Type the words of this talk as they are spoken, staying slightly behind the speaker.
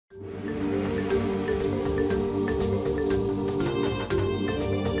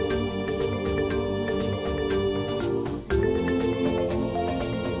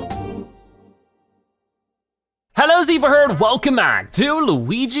Hello Zebra Herd, welcome back to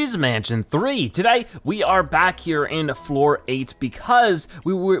Luigi's Mansion 3. Today, we are back here in floor 8 because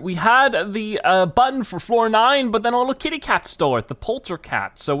we had the button for floor 9, but then a little kitty cat stole it, the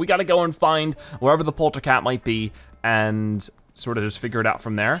Poltercat. So we gotta go and find wherever the Poltercat might be and sort of just figure it out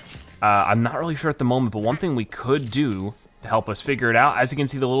from there. I'm not really sure at the moment, but one thing we could do to help us figure it out, as you can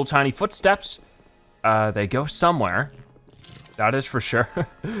see the little tiny footsteps, they go somewhere. That is for sure.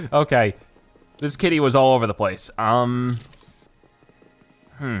 Okay. This kitty was all over the place. So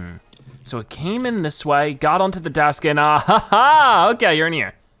it came in this way, got onto the desk, and okay, you're in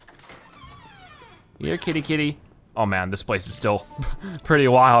here. Here, kitty, kitty. Oh man, this place is still pretty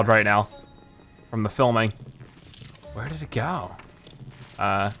wild right now from the filming. Where did it go?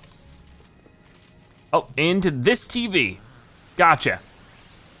 Oh, into this TV. Gotcha.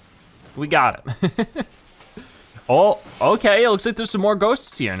 We got it. Oh, okay, it looks like there's some more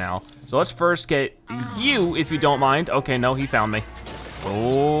ghosts here now. So let's first get you, if you don't mind. Okay, no, he found me.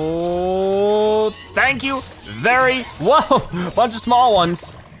 Oh, thank you very, whoa, bunch of small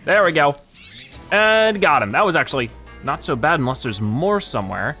ones. There we go. And got him. That was actually not so bad unless there's more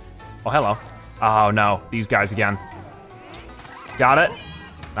somewhere. Oh, hello. Oh no, these guys again. Got it,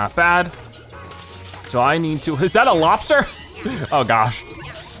 not bad. So I need to, is that a lobster? Oh gosh.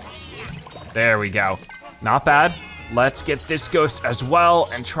 There we go. Not bad. Let's get this ghost as well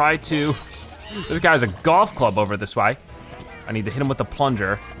and try to, this guy's a golf club over this way. I need to hit him with the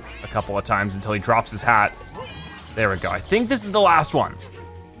plunger a couple of times until he drops his hat. There we go. I think this is the last one.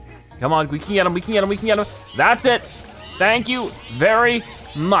 Come on, we can get him, we can get him, we can get him. That's it. Thank you very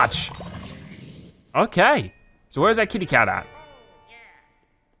much. Okay, so where's that kitty cat at?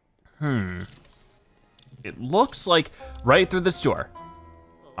 It looks like right through this door.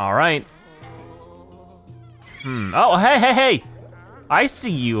 All right. Oh, hey. I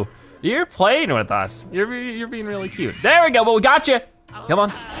see you. You're playing with us. You're being really cute. There we go, but we got you. Come on.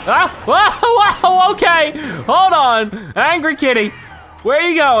 Whoa, okay. Hold on, angry kitty. Where are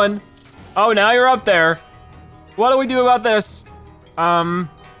you going? Oh, now you're up there. What do we do about this?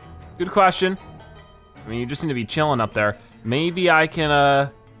 Good question. I mean, you just need to be chilling up there. Maybe I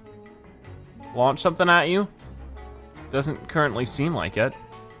can, launch something at you? Doesn't currently seem like it.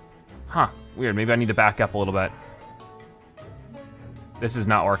 Huh, weird, maybe I need to back up a little bit. This is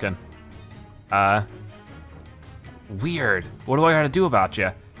not working. Weird, what do I gotta do about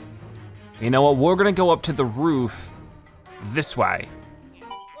you? You know what, we're gonna go up to the roof this way.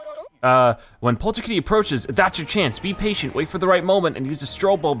 When Polterkitty approaches, that's your chance. Be patient, wait for the right moment, and use the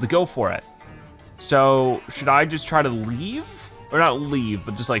strobe bulb to go for it. So, should I just try to leave? Or not leave,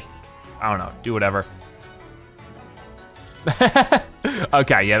 but just like, I don't know, do whatever.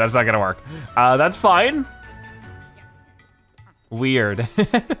 Okay, yeah, that's not gonna work. That's fine. Weird.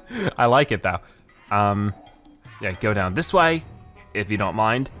 I like it though. Yeah, go down this way, if you don't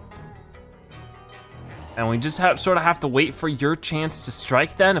mind. And we just sort of have to wait for your chance to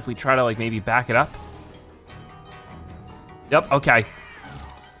strike then, if we try to like maybe back it up. Yep, okay.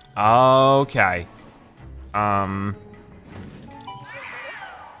 Okay.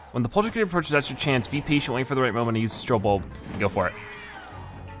 When the Polterkitty approaches, that's your chance. Be patient, wait for the right moment to use the strobe bulb. Go for it.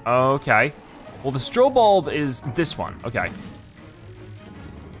 Okay. Well, the strobe bulb is this one, okay.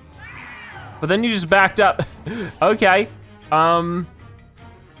 But then you just backed up. Okay. No,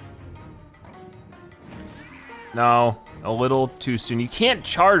 a little too soon. You can't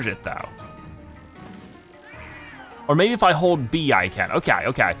charge it though. Or maybe if I hold B, I can. Okay.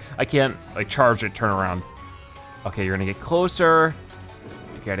 I can't like charge it, turn around. Okay, you're gonna get closer.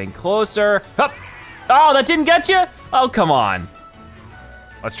 Getting closer. Hup. Oh, that didn't get you? Oh, come on.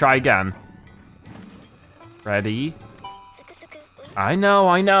 Let's try again. Ready? I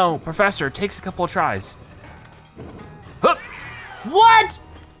know. Professor, it takes a couple of tries. Hup. What?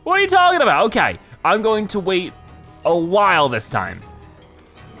 What are you talking about? Okay, I'm going to wait a while this time.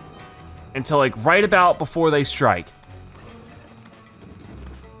 Until like right about before they strike.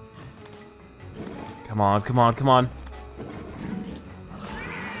 Come on.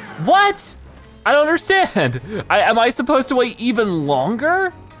 What? I don't understand. Am I supposed to wait even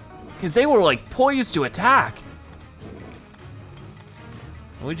longer? Because they were like poised to attack.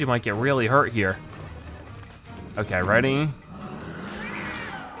 Luigi might get really hurt here. Okay, ready?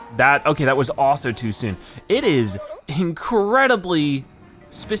 Okay, that was also too soon. It is incredibly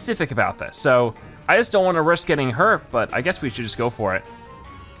specific about this. So I just don't want to risk getting hurt, but I guess we should just go for it.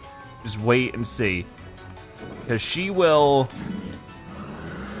 Just wait and see. Because she will.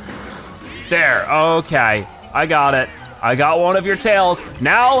 There, okay, I got it. I got one of your tails.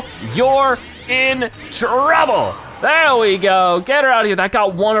 Now you're in trouble. There we go, get her out of here. That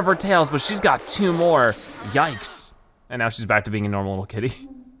got one of her tails, but she's got two more. Yikes. And now she's back to being a normal little kitty.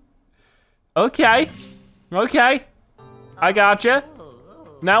 Okay, okay. I gotcha.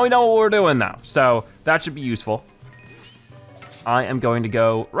 Now we know what we're doing now, so that should be useful. I am going to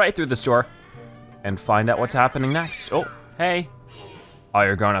go right through the store and find out what's happening next. Oh, hey. Oh,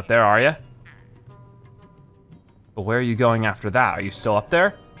 you're going up there, are you? But where are you going after that? Are you still up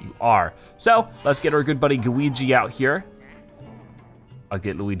there? You are. So let's get our good buddy Gooigi out here. I'll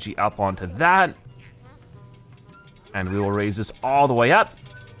get Luigi up onto that. And we will raise this all the way up.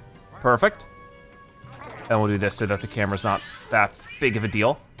 Perfect. And we'll do this so that the camera's not that big of a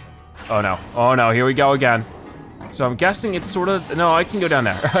deal. Oh no, here we go again. So I'm guessing it's sort of, no, I can go down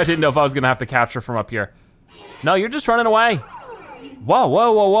there. I didn't know if I was gonna have to capture from up here. No, you're just running away. Whoa,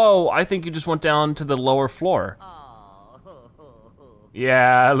 whoa, whoa, whoa. I think you just went down to the lower floor.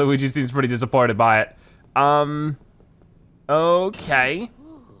 Yeah, Luigi seems pretty disappointed by it. Okay.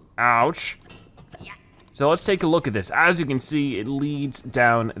 Ouch. So let's take a look at this. As you can see, it leads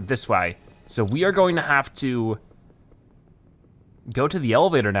down this way. So we are going to have to go to the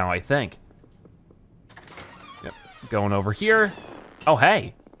elevator now, I think. Yep, going over here. Oh,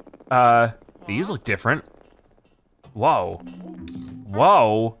 hey. These look different. Whoa.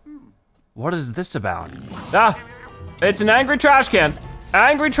 Whoa. What is this about? Ah, it's an angry trash can.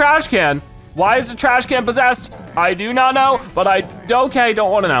 Angry trash can. Why is the trash can possessed? I do not know, but okay,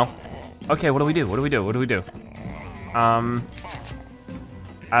 don't wanna know. Okay, what do we do? What do we do? What do we do? I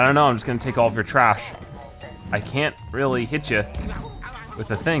don't know, I'm just gonna take all of your trash. I can't really hit you with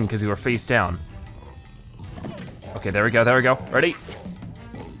the thing because you were face down. Okay, there we go, there we go. Ready?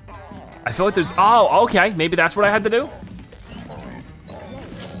 I feel like there's, oh, okay, maybe that's what I had to do?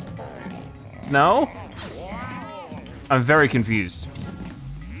 No? I'm very confused.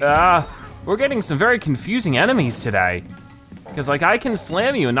 We're getting some very confusing enemies today. Because like I can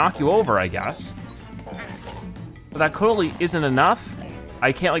slam you and knock you over, I guess. But that clearly isn't enough.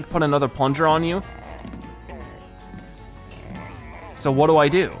 I can't like put another plunger on you. So what do I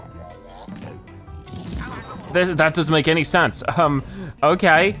do? That doesn't make any sense.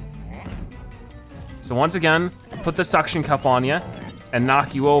 Okay. So once again, put the suction cup on you and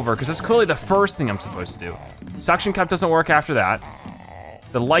knock you over, because that's clearly the first thing I'm supposed to do. Suction cup doesn't work after that.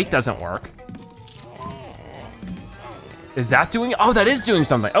 The light doesn't work. Is that doing, oh, that is doing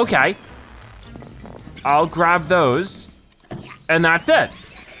something, okay. I'll grab those, and that's it.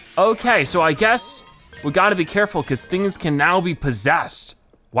 Okay, so I guess we gotta be careful because things can now be possessed.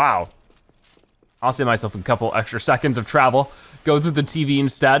 Wow. I'll save myself a couple extra seconds of travel, go through the TV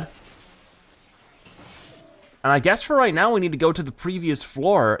instead. And I guess for right now, we need to go to the previous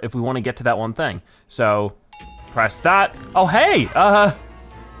floor if we wanna get to that one thing. So, press that. Oh, hey, how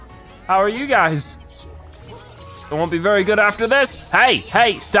are you guys? It won't be very good after this. Hey,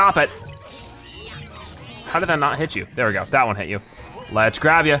 hey, stop it. How did that not hit you? There we go, that one hit you. Let's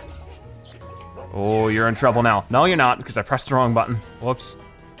grab you. Oh, you're in trouble now. No, you're not, because I pressed the wrong button. Whoops.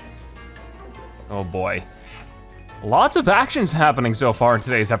 Oh boy. Lots of actions happening so far in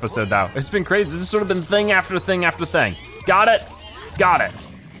today's episode though. It's been crazy, this has sort of been thing after thing after thing. Got it? Got it.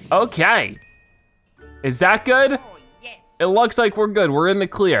 Okay. Is that good? It looks like we're good, we're in the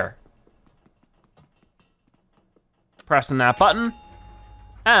clear. Pressing that button,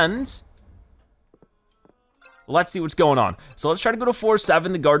 and let's see what's going on. So let's try to go to floor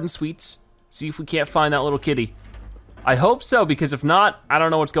 7, the garden suites, see if we can't find that little kitty. I hope so, because if not, I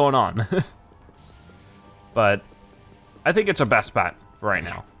don't know what's going on. But I think it's our best bet for right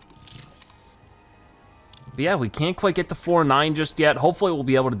now. But yeah, we can't quite get to floor 9 just yet. Hopefully we'll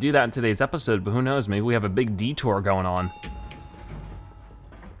be able to do that in today's episode, but who knows, maybe we have a big detour going on.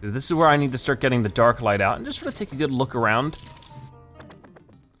 This is where I need to start getting the dark light out and just sort of take a good look around.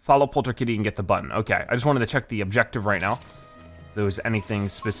 Follow Polterkitty and get the button. Okay, I just wanted to check the objective right now. If there was anything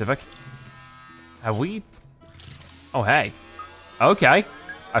specific. Have we? Oh, hey. Okay,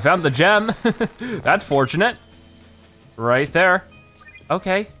 I found the gem. That's fortunate. Right there.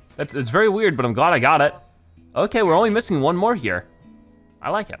 Okay, it's very weird, but I'm glad I got it. Okay, we're only missing one more here.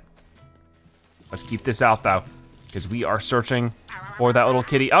 I like it. Let's keep this out though, because we are searching for that little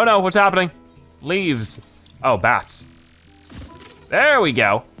kitty. Oh no, what's happening? Leaves. Oh, bats. There we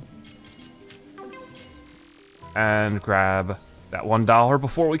go. And grab that $1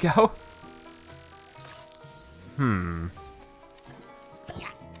 before we go.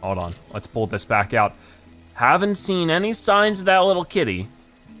 Hold on, let's pull this back out. Haven't seen any signs of that little kitty.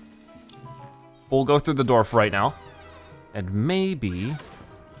 We'll go through the door for right now. And maybe,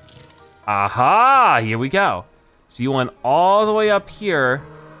 aha, here we go. So you went all the way up here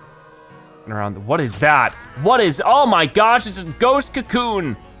and around, what is that? What is, oh my gosh, it's a ghost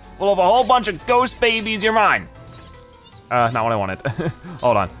cocoon. full of a whole bunch of ghost babies. You're mine. Not what I wanted.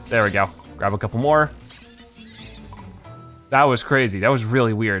 Hold on, there we go. Grab a couple more. That was crazy, that was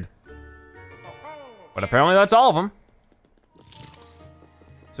really weird. But apparently that's all of them.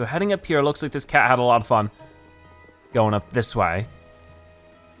 So heading up here, looks like this cat had a lot of fun going up this way.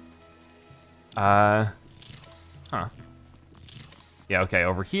 Huh. Yeah, okay,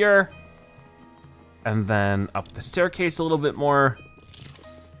 over here. And then up the staircase a little bit more.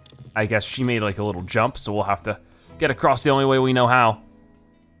 I guess she made like a little jump, so we'll have to get across the only way we know how.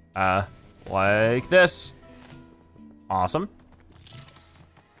 Like this. Awesome.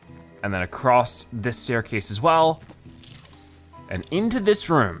 And then across this staircase as well. And into this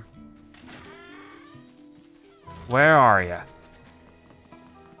room. Where are you?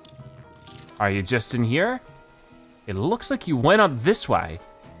 Are you just in here? It looks like you went up this way.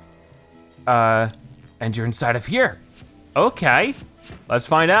 And you're inside of here. Okay, let's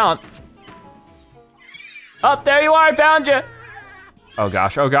find out. Oh, there you are, I found you. Oh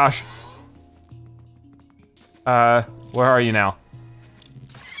gosh, oh gosh. Where are you now?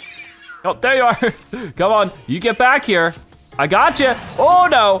 Oh, there you are. Come on, you get back here. I got you. Oh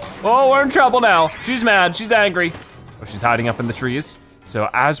no, oh, we're in trouble now. She's mad, she's angry. Oh, she's hiding up in the trees. So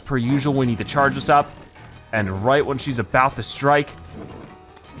as per usual, we need to charge this up. And right when she's about to strike.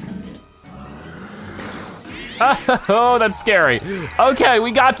 Oh, that's scary. Okay,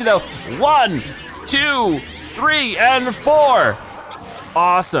 we got to know. 1, 2, 3, and 4.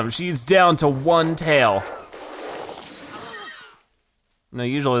 Awesome, she's down to 1 tail. No,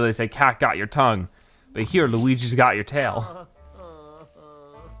 usually they say cat got your tongue, but here Luigi's got your tail.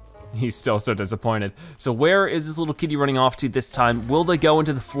 He's still so disappointed. So where is this little kitty running off to this time? Will they go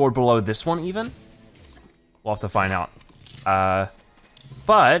into the floor below this one even? We'll have to find out.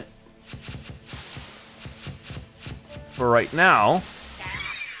 But for right now,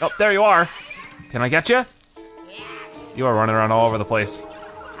 oh, there you are. Can I get you? You are running around all over the place.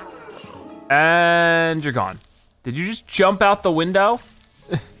 And you're gone. Did you just jump out the window?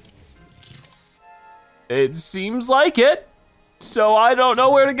 It seems like it. So I don't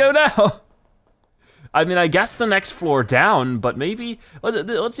know where to go now. I mean, I guess the next floor down, but maybe,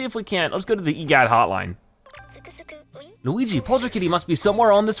 let's see if we can't. Let's go to the EGAD hotline. Luigi, Polterkitty must be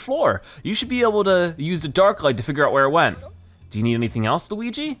somewhere on this floor. You should be able to use the dark light to figure out where it went. Do you need anything else,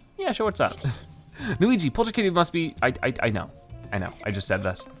 Luigi? Yeah, sure, what's up? Luigi, Polterkitty must be, I know, I just said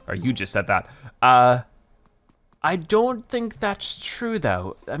this, or you just said that. I don't think that's true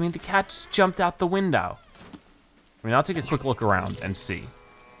though. I mean, the cat just jumped out the window. I mean, I'll take a quick look around and see.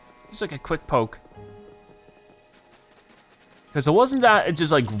 Just like a quick poke. Because it wasn't that it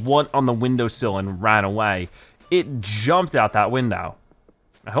just like went on the windowsill and ran away. It jumped out that window.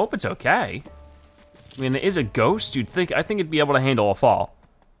 I hope it's okay. I mean, it is a ghost. I think it'd be able to handle a fall.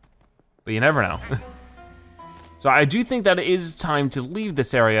 But you never know. So I do think that it is time to leave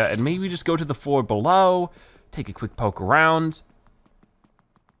this area and maybe just go to the floor below, take a quick poke around,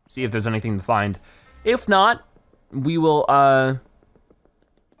 see if there's anything to find. If not, we will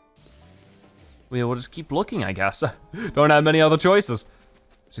just keep looking, I guess. Don't have many other choices.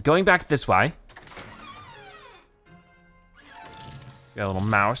 So going back this way. Got a little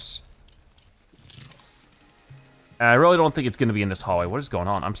mouse. And I really don't think it's gonna be in this hallway. What is going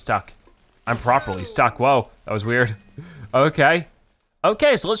on? I'm stuck. I'm properly stuck. Whoa, that was weird. Okay.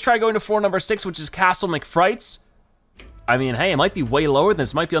 Okay, so let's try going to floor number 6, which is Castle McFrights. I mean, hey, it might be way lower than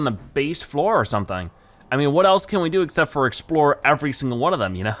this. It might be on the base floor or something. I mean, what else can we do except for explore every single one of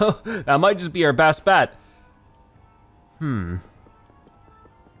them, you know? That might just be our best bet.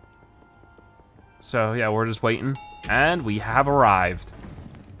 So yeah, we're just waiting, and we have arrived.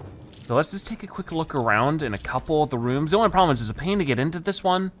 So let's just take a quick look around in a couple of the rooms. The only problem is it's a pain to get into this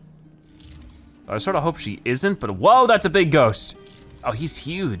one. I sort of hope she isn't, but whoa, that's a big ghost. Oh, he's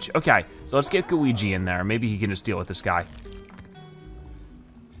huge. Okay, so let's get Gooigi in there. Maybe he can just deal with this guy.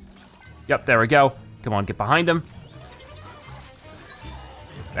 Yep, there we go. Come on, get behind him.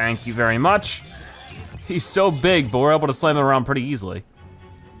 Thank you very much. He's so big, but we're able to slam him around pretty easily.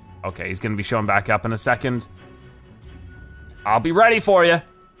 Okay, he's gonna be showing back up in a second. I'll be ready for you.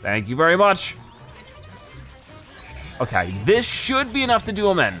 Thank you very much. Okay, this should be enough to do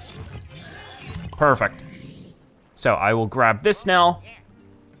him in. Perfect. So I will grab this now.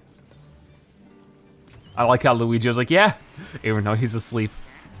 I like how Luigi was like, yeah, even though he's asleep.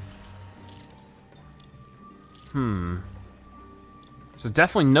 So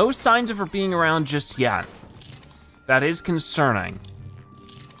definitely no signs of her being around just yet. That is concerning.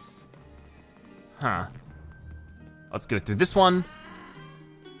 Huh. Let's go through this one.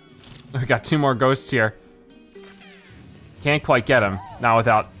 We got 2 more ghosts here. Can't quite get him, not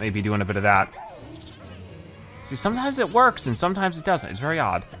without maybe doing a bit of that. See, sometimes it works and sometimes it doesn't. It's very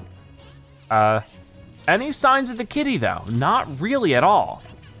odd. Any signs of the kitty though? Not really at all.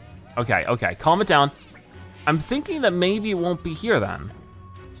 Okay, calm it down. I'm thinking that maybe it won't be here then.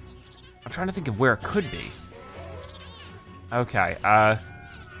 I'm trying to think of where it could be. Okay,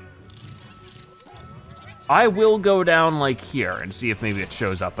 I will go down like here and see if maybe it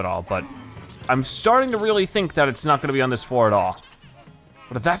shows up at all, but I'm starting to really think that it's not gonna be on this floor at all.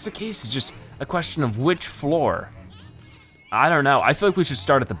 But if that's the case, it's just a question of which floor. I don't know, I feel like we should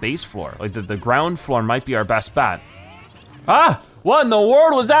start at the base floor. Like the ground floor might be our best bet. Ah, what in the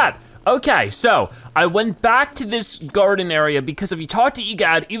world was that? Okay, so I went back to this garden area because if you talk to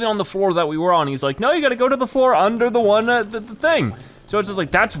Egad, even on the floor that we were on, he's like, no, you gotta go to the floor under the one, the thing. So it's just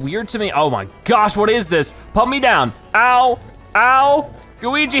like, that's weird to me. Oh my gosh, what is this? Put me down. Ow, ow.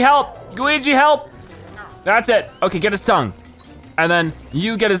 Gooigi, help, Gooigi, help. That's it. Okay, get his tongue. And then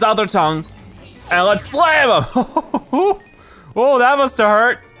you get his other tongue and let's slam him. Oh, that must have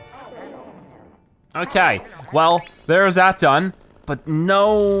hurt. Okay, well, there's that done, but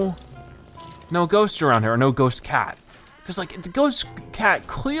no ghost around here, or no ghost cat. Because like, the ghost cat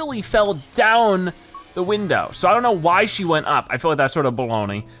clearly fell down the window. So I don't know why she went up. I feel like that's sort of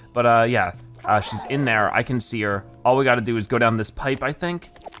baloney, but yeah, she's in there, I can see her. All we gotta do is go down this pipe, I think.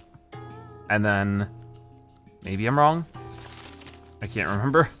 And then, maybe I'm wrong. I can't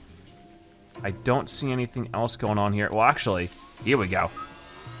remember. I don't see anything else going on here. Well, actually, here we go.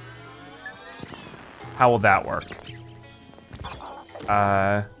 How will that work?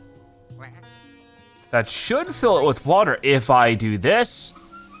 That should fill it with water if I do this.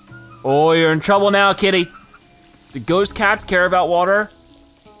 Oh, you're in trouble now, kitty. Do ghost cats care about water?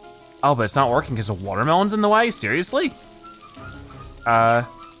 Oh, but it's not working because a watermelon's in the way? Seriously? I'm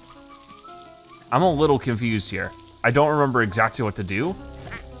a little confused here. I don't remember exactly what to do.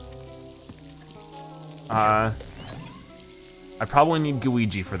 I probably need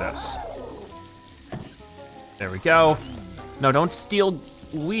Gooigi for this. There we go. No, don't steal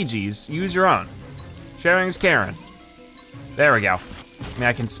Luigi's, use your own. Sharing's caring. There we go. I mean,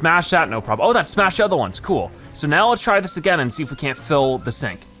 I can smash that, no problem. Oh, that smashed the other ones, cool. So now let's try this again and see if we can't fill the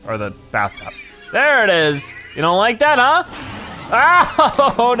sink, or the bathtub. There it is. You don't like that, huh?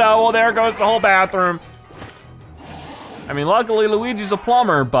 Ah, oh no, well there goes the whole bathroom. I mean, luckily Luigi's a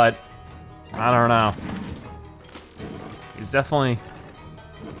plumber, but I don't know. He's definitely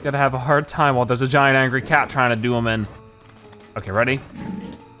gonna have a hard time while there's a giant angry cat trying to do him in. Okay, ready?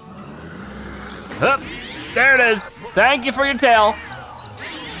 Up, there it is. Thank you for your tail.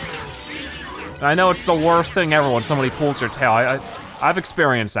 I know it's the worst thing ever when somebody pulls their tail. I've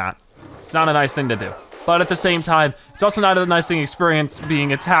experienced that. It's not a nice thing to do. But at the same time, it's also not a nice thing to experience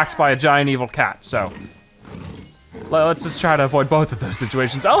being attacked by a giant evil cat, so. Let's just try to avoid both of those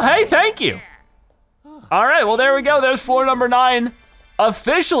situations. Oh, hey, thank you. All right, well, there we go. There's floor number 9,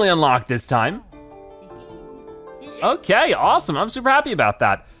 officially unlocked this time. Okay, awesome. I'm super happy about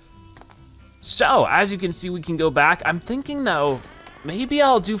that. So, as you can see, we can go back. I'm thinking though, maybe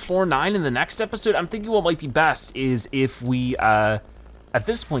I'll do floor 9 in the next episode. I'm thinking what might be best is if we, at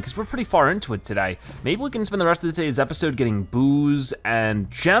this point, because we're pretty far into it today, maybe we can spend the rest of today's episode getting booze and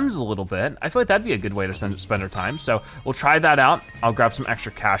gems a little bit. I feel like that'd be a good way to spend our time. So we'll try that out. I'll grab some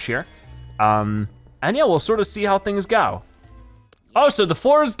extra cash here. And yeah, we'll sort of see how things go. Oh, so the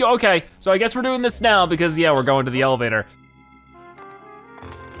floors go, okay. So I guess we're doing this now because yeah, we're going to the elevator.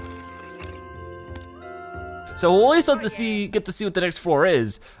 So we'll at least get to see what the next floor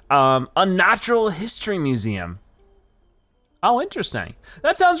is. Unnatural History Museum. Oh, interesting.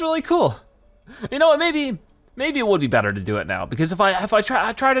 That sounds really cool. You know what, maybe it would be better to do it now because if I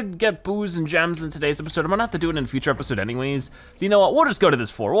try to get booze and gems in today's episode, I'm gonna have to do it in a future episode anyways. So you know what, we'll just go to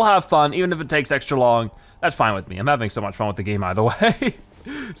this floor. We'll have fun, even if it takes extra long. That's fine with me. I'm having so much fun with the game either way.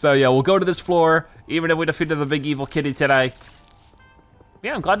 So yeah, we'll go to this floor, even if we defeated the big evil kitty today.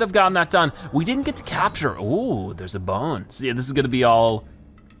 Yeah, I'm glad to have gotten that done. We didn't get to capture, ooh, there's a bone. So yeah, this is gonna be all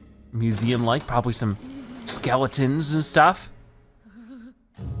museum-like, probably some skeletons and stuff.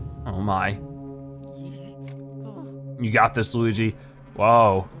 Oh my. You got this, Luigi.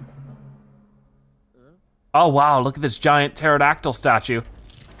 Whoa. Oh wow, look at this giant pterodactyl statue.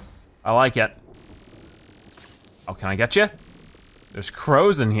 I like it. Oh, can I get you? There's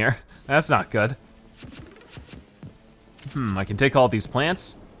crows in here. That's not good. I can take all these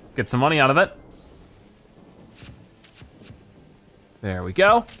plants, get some money out of it. There we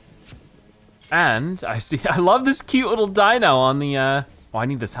go. And I love this cute little dino on the, oh, I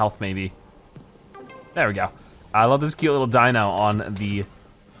need this health maybe. There we go. I love this cute little dino on the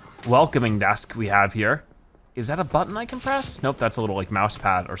welcoming desk we have here. Is that a button I can press? Nope, that's a little like mouse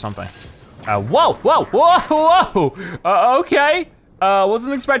pad or something. Whoa, whoa, whoa, whoa. Okay,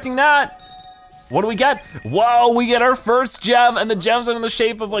 wasn't expecting that. What do we get? Whoa, we get our first gem, and the gems are in the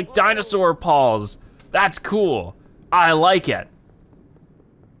shape of like dinosaur paws. That's cool, I like it.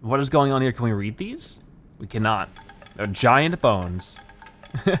 What is going on here? Can we read these? We cannot. They're giant bones.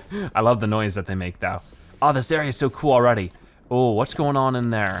 I love the noise that they make though. Oh, this area is so cool already. Oh, what's going on in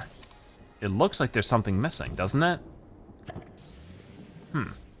there? It looks like there's something missing, doesn't it?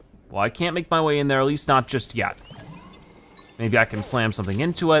 Well, I can't make my way in there, at least not just yet. Maybe I can slam something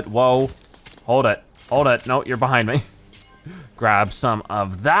into it. Whoa, hold it, hold it. No, you're behind me. Grab some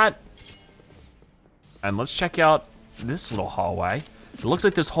of that. And let's check out this little hallway. It looks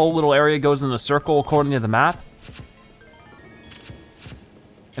like this whole little area goes in a circle according to the map.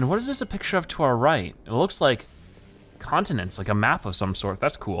 And what is this a picture of to our right? It looks like continents, like a map of some sort.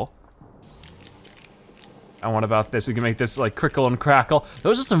 That's cool. And what about this? We can make this like crickle and crackle.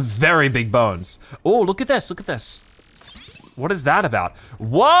 Those are some very big bones. Oh, look at this, look at this. What is that about?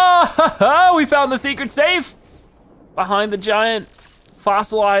 Whoa, we found the secret safe behind the giant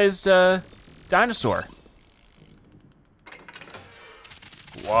fossilized dinosaur.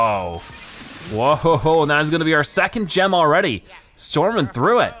 Whoa, whoa, and that is gonna be our second gem already. Storming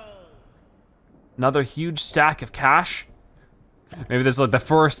through it. Another huge stack of cash. Maybe this is like the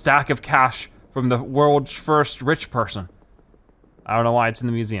first stack of cash from the world's first rich person. I don't know why it's in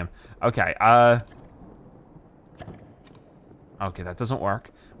the museum. Okay, okay, that doesn't work.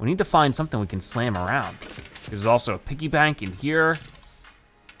 We need to find something we can slam around. There's also a piggy bank in here.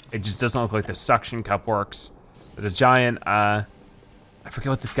 It just doesn't look like the suction cup works. There's a giant, I forget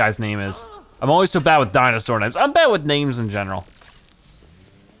what this guy's name is. I'm always so bad with dinosaur names. I'm bad with names in general.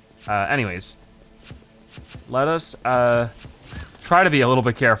 Anyways, let us try to be a little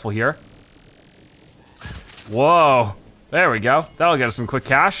bit careful here. Whoa, there we go. That'll get us some quick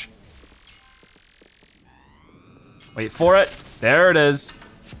cash. Wait for it, there it is.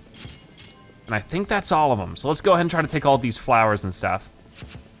 And I think that's all of them. So let's go ahead and try to take all these flowers and stuff.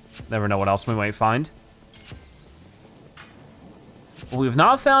 Never know what else we might find. Well, we've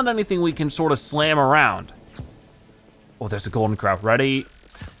not found anything we can sort of slam around. Oh, there's a golden crow, ready?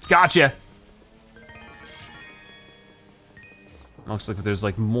 Gotcha. Looks like there's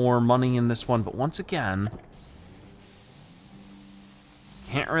like more money in this one, but once again,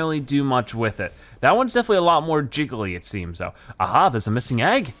 can't really do much with it. That one's definitely a lot more jiggly, it seems though. Aha, there's a missing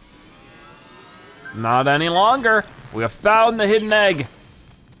egg. Not any longer. We have found the hidden egg.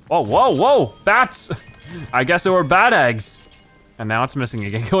 Oh, whoa, whoa, bats. I guess there were bat eggs. And now it's missing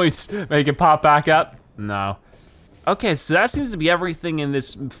again. Can we make it pop back up? No. Okay, so that seems to be everything in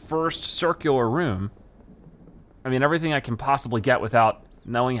this first circular room. I mean, everything I can possibly get without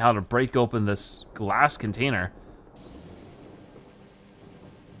knowing how to break open this glass container.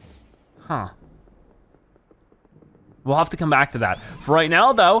 Huh. We'll have to come back to that. For right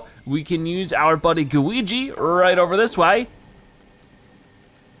now though, we can use our buddy Gooigi right over this way.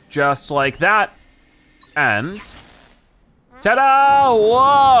 Just like that. And, ta-da,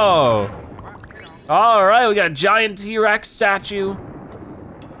 whoa. All right, we got a giant T-Rex statue.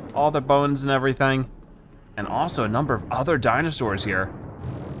 All the bones and everything. And also a number of other dinosaurs here.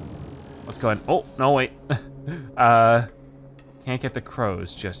 What's going, oh, no, wait. Can't get the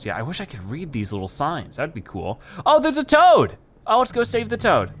crows just yet. I wish I could read these little signs, that'd be cool. Oh, there's a toad. Oh, let's go save the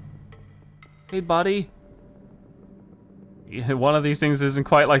toad. Hey, buddy. One of these things isn't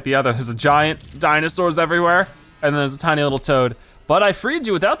quite like the other. There's a giant dinosaurs everywhere, and then there's a tiny little toad. But I freed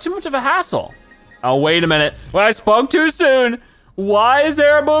you without too much of a hassle. Oh, wait a minute. Well, I spoke too soon. Why is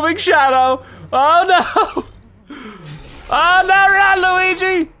there a moving shadow? Oh no! Oh no, run,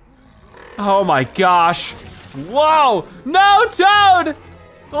 Luigi! Oh my gosh. Whoa, no, Toad!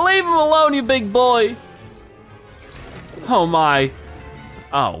 Leave him alone, you big boy. Oh my.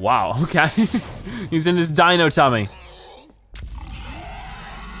 Oh, wow, okay. He's in his dino tummy.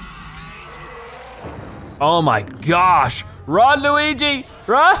 Oh my gosh. Run, Luigi,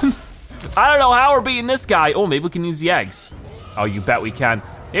 run! I don't know how we're beating this guy. Oh, maybe we can use the eggs. Oh, you bet we can.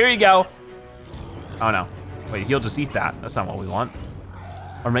 Here you go. Oh no, wait, he'll just eat that. That's not what we want.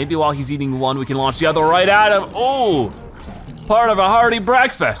 Or maybe while he's eating one, we can launch the other right at him. Oh, part of a hearty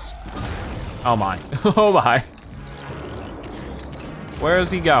breakfast. Oh my, oh my. Where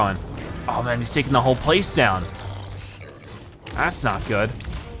is he going? Oh man, he's taking the whole place down. That's not good.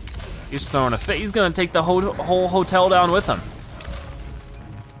 He's throwing a fit. He's gonna take the whole hotel down with him.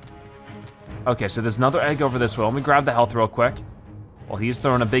 Okay, so there's another egg over this way. Let me grab the health real quick. While he's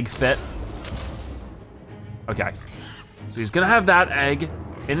throwing a big fit. Okay, so he's gonna have that egg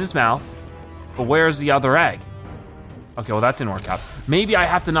in his mouth. But where's the other egg? Okay, well that didn't work out. Maybe I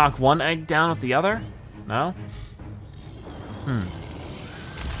have to knock one egg down with the other? No?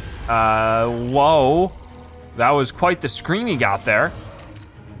 Whoa. That was quite the scream you got there.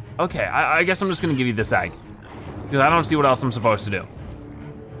 Okay, I guess I'm just gonna give you this egg, because I don't see what else I'm supposed to do.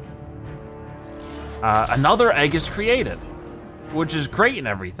 Another egg is created, which is great and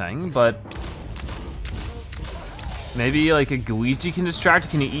everything, but maybe like a Gooigi can distract.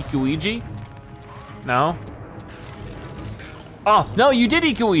 Can you eat Gooigi? No? Oh, no, you did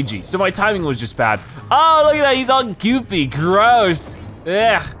eat Gooigi, so my timing was just bad. Oh, look at that, he's all goopy, gross.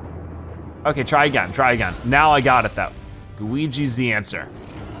 Ugh. Okay, try again, try again. Now I got it though. Gooigi's the answer.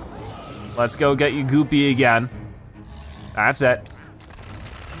 Let's go get you goopy again. That's it.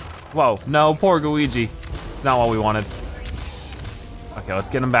 Whoa, no, poor Gooigi. It's not what we wanted. Okay, let's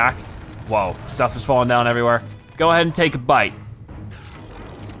get him back. Whoa, stuff is falling down everywhere. Go ahead and take a bite.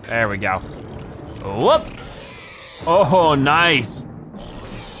 There we go. Whoop. Oh, nice.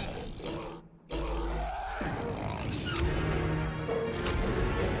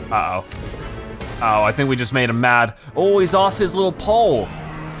 Uh-oh. Oh, I think we just made him mad. Oh, he's off his little pole.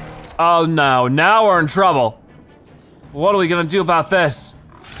 Oh no, now we're in trouble. What are we gonna do about this?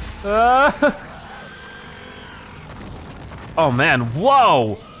 Oh man,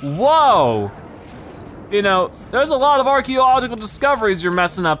 whoa, whoa. You know, there's a lot of archaeological discoveries you're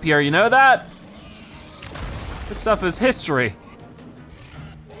messing up here, you know that? This stuff is history.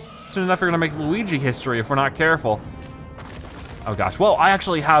 Soon enough, you're gonna make Luigi history if we're not careful. Oh gosh, well, I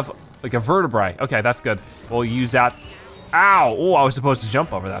actually have like a vertebrae. Okay, that's good. We'll use that. Ow, oh, I was supposed to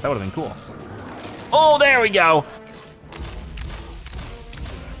jump over that. That would've been cool. Oh, there we go.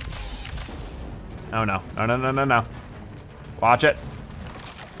 Oh no, no, no, no, no, no. Watch it.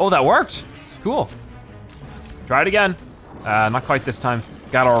 Oh, that worked. Cool. Try it again. Not quite this time.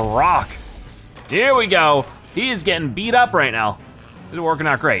 Got a rock. Here we go. He is getting beat up right now. This is working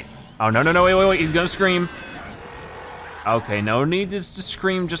out great. Oh, no, no, no, wait, wait, wait, he's gonna scream. Okay, no need to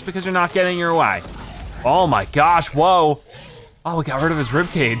scream just because you're not getting your way. Oh my gosh, whoa. Oh, we got rid of his rib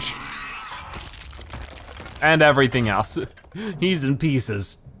cage. And everything else. He's in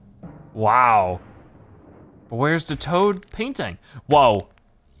pieces. Wow. But where's the toad painting? Whoa,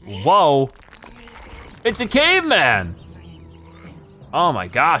 whoa. It's a caveman. Oh my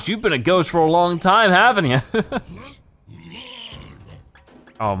gosh, you've been a ghost for a long time, haven't you?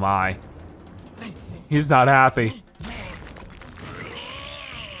 Oh my. He's not happy.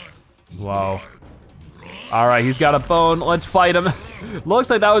 Whoa. All right, he's got a bone, let's fight him. Looks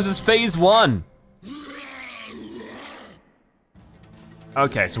like that was his phase 1.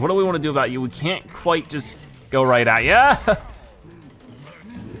 Okay, so what do we wanna do about you? We can't quite just go right at you.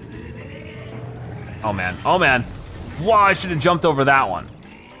 Oh man, oh man. Wow, I should have jumped over that one.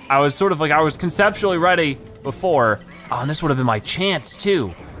 I was sort of like, I was conceptually ready before. Oh, and this would have been my chance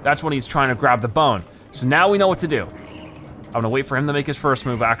too. That's when he's trying to grab the bone. So now we know what to do. I'm gonna wait for him to make his first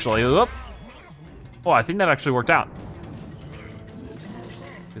move actually. Oop. Oh, I think that actually worked out.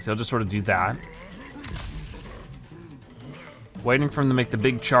 Guess he'll just sort of do that. Waiting for him to make the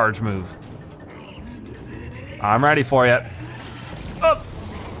big charge move. I'm ready for you. Oh,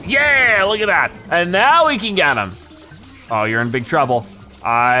 yeah, look at that. And now we can get him. Oh, you're in big trouble.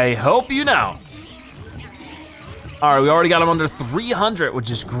 I hope you know. All right, we already got him under 300,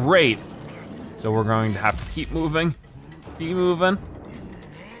 which is great. So we're going to have to keep moving. Keep moving.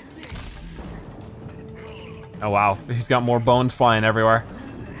 Oh wow, he's got more bones flying everywhere.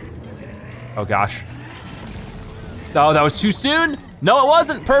 Oh gosh. Oh, that was too soon? No, it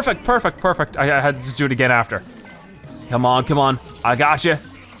wasn't. Perfect, perfect, perfect. I had to just do it again after. Come on, come on. I got you.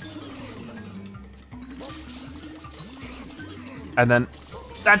 And then,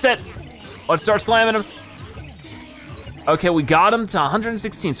 that's it. Let's start slamming him. Okay, we got him to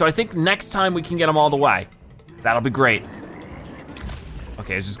 116, so I think next time we can get him all the way. That'll be great.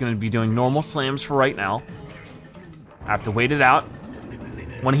 Okay, it's just gonna be doing normal slams for right now. I have to wait it out.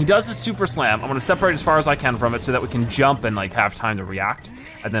 When he does the super slam, I'm gonna separate as far as I can from it so that we can jump and like have time to react.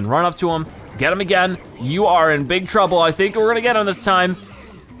 And then run up to him, get him again. You are in big trouble. I think we're gonna get him this time.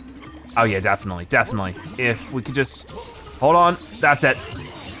 Oh yeah, definitely, definitely. If we could just, hold on, that's it.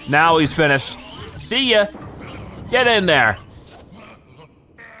 Now he's finished. See ya, get in there.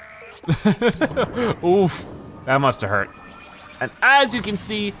 Oof, that must have hurt. And as you can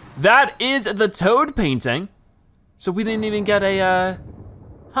see, that is the toad painting. So we didn't even get a,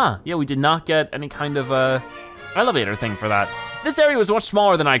 yeah, we did not get any kind of elevator thing for that. This area was much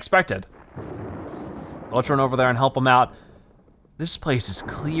smaller than I expected. Let's run over there and help him out. This place is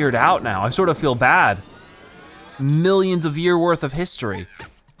cleared out now. I sort of feel bad. Millions of year worth of history.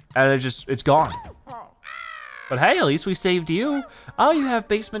 and it's gone. But hey, at least we saved you. Oh, you have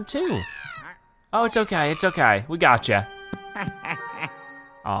basement too. Oh, it's okay, we got you.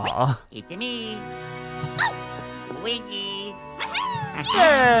 Aw. It's me, Luigi.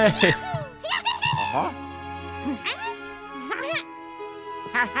 Yay!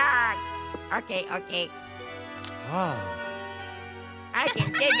 Okay. Oh, I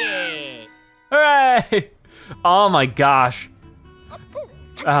can dig it. Hooray! Oh my gosh.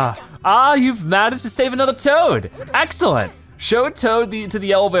 You've managed to save another Toad. Excellent. Show Toad to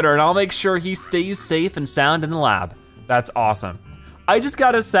the elevator and I'll make sure he stays safe and sound in the lab. That's awesome. I just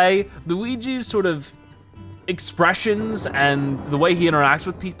gotta say, Luigi's sort of expressions and the way he interacts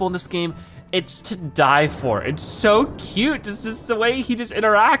with people in this game, it's to die for. It's so cute, just the way he just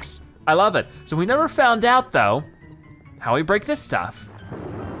interacts. I love it. So we never found out though, how we break this stuff.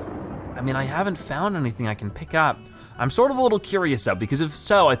 I mean, I haven't found anything I can pick up. I'm sort of a little curious though, because if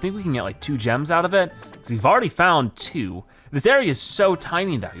so, I think we can get like 2 gems out of it, because we've already found 2. This area is so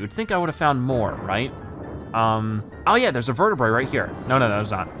tiny though, you would think I would have found more, right? Oh yeah, there's a vertebrae right here. No,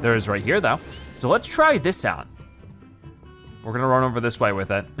 there's not. There is right here though. So let's try this out. We're gonna run over this way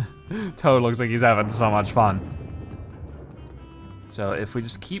with it. Toad looks like he's having so much fun. So if we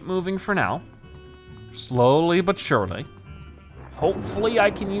just keep moving for now, slowly but surely, hopefully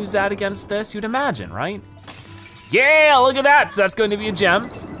I can use that against this, you'd imagine, right? Yeah, look at that, so that's going to be a gem.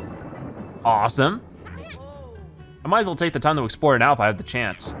 Awesome. I might as well take the time to explore it now if I have the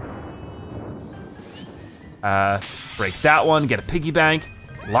chance. Break that one, get a piggy bank,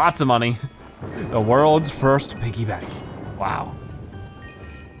 lots of money. The world's first piggy bank, wow.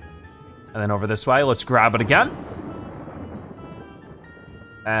 And then over this way, let's grab it again.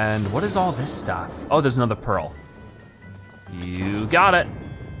 And what is all this stuff? Oh, there's another pearl. You got it.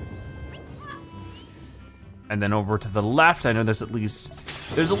 And then over to the left, I know there's at least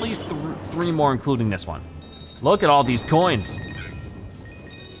 3 more, including this one. Look at all these coins.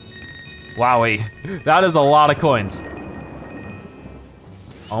 Wowie, that is a lot of coins.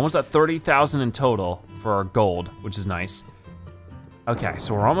 Almost at 30,000 in total for our gold, which is nice. Okay,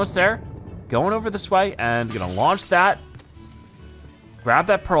 so we're almost there. Going over this way and gonna launch that. Grab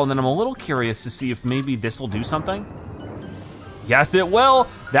that pearl, and then I'm a little curious to see if maybe this will do something. Yes, it will.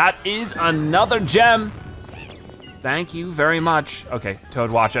 That is another gem. Thank you very much. Okay,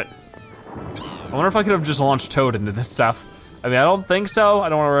 Toad, watch it. I wonder if I could have just launched Toad into this stuff. I mean, I don't think so. I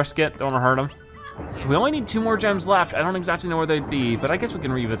don't wanna risk it, don't wanna hurt him. So we only need 2 more gems left. I don't exactly know where they'd be, but I guess we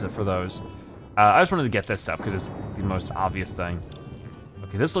can revisit for those. I just wanted to get this stuff because it's the most obvious thing.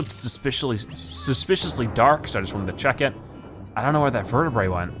 Okay, this looks suspiciously dark, so I just wanted to check it. I don't know where that vertebrae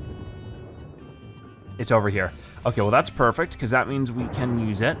went. It's over here. Okay, well that's perfect, because that means we can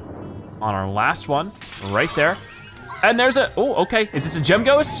use it on our last one, right there. And there's oh, okay, is this a gem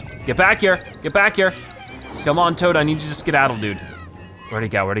ghost? Get back here, get back here. Come on, Toad, I need you to skedaddle, dude. Where'd he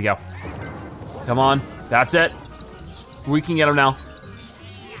go, where'd he go? Come on, that's it. We can get him now.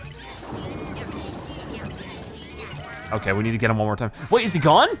 Okay, we need to get him one more time. Wait, is he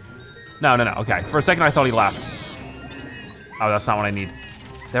gone? No, okay. For a second, I thought he left. Oh, that's not what I need.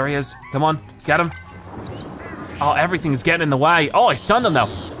 There he is, come on, get him. Oh, everything's getting in the way. Oh, I stunned him though.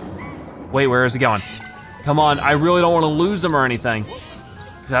 Wait, where is he going? Come on, I really don't want to lose him or anything,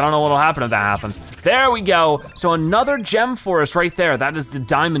 because I don't know what'll happen if that happens. There we go. So another gem for us right there. That is the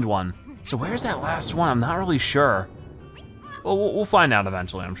diamond one. So where's that last one? I'm not really sure. Well, we'll find out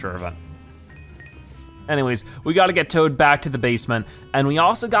eventually, I'm sure of it. Anyways, we gotta get Toad back to the basement, and we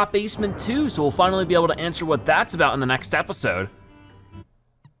also got basement 2, so we'll finally be able to answer what that's about in the next episode.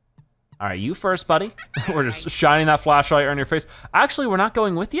 All right, you first, buddy. We're just shining that flashlight on your face. Actually, we're not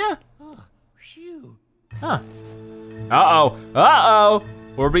going with you? Oh, phew. Huh. Uh-oh,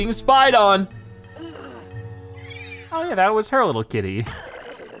 we're being spied on. Oh yeah, that was her little kitty.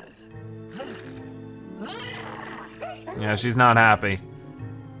 Yeah, she's not happy.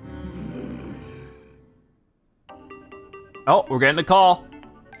 Oh, we're getting a call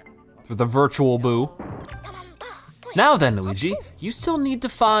through the virtual boo. Now then, Luigi, you still need to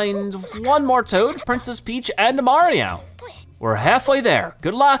find 1 more Toad, Princess Peach, and Mario. We're halfway there,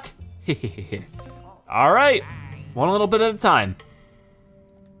 good luck. All right, one little bit at a time.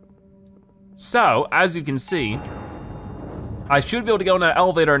 So, as you can see, I should be able to go in an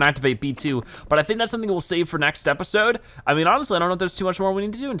elevator and activate B2, but I think that's something we'll save for next episode. I mean, honestly, I don't know if there's too much more we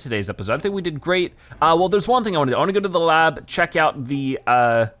need to do in today's episode. I think we did great. Well, there's one thing I wanna do. I wanna go to the lab, check out the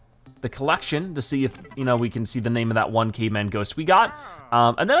collection to see if, you know, we can see the name of that one caveman ghost we got.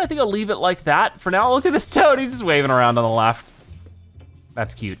 And then I think I'll leave it like that for now. Look at this Toad, he's just waving around on the left.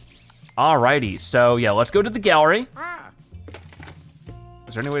 That's cute. Alrighty, so yeah, let's go to the gallery.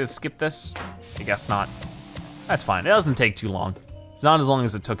 Is there any way to skip this? I guess not. That's fine, it doesn't take too long. It's not as long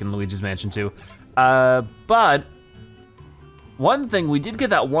as it took in Luigi's Mansion 2. But one thing, we did get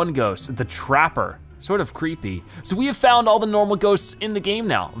that one ghost, the Trapper, sort of creepy. So we have found all the normal ghosts in the game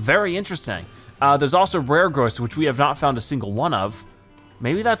now, very interesting. There's also rare ghosts, which we have not found a single one of.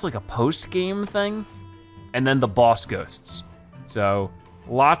 Maybe that's like a post-game thing? And then the boss ghosts. So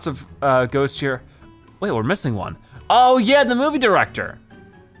lots of ghosts here. Wait, we're missing one. Oh yeah, the movie director.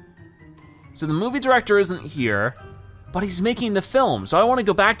 So the movie director isn't here, but he's making the film, so I wanna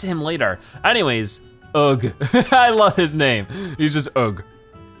go back to him later. Anyways, Ugh. I love his name. He's just Ugh.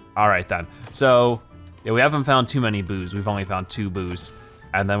 All right then. So, yeah, we haven't found too many boos. We've only found 2 boos.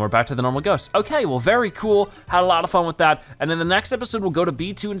 And then we're back to the normal ghosts. Okay, well, very cool. Had a lot of fun with that. And in the next episode, we'll go to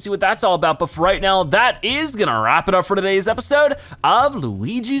B2 and see what that's all about. But for right now, that is gonna wrap it up for today's episode of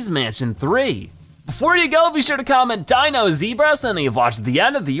Luigi's Mansion 3. Before you go, be sure to comment Dino Zebra so that you've watched to the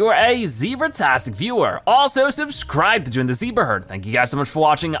end of the You're a Zebra-tastic viewer. Also, subscribe to join the Zebra Herd. Thank you guys so much for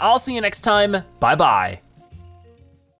watching. I'll see you next time. Bye-bye.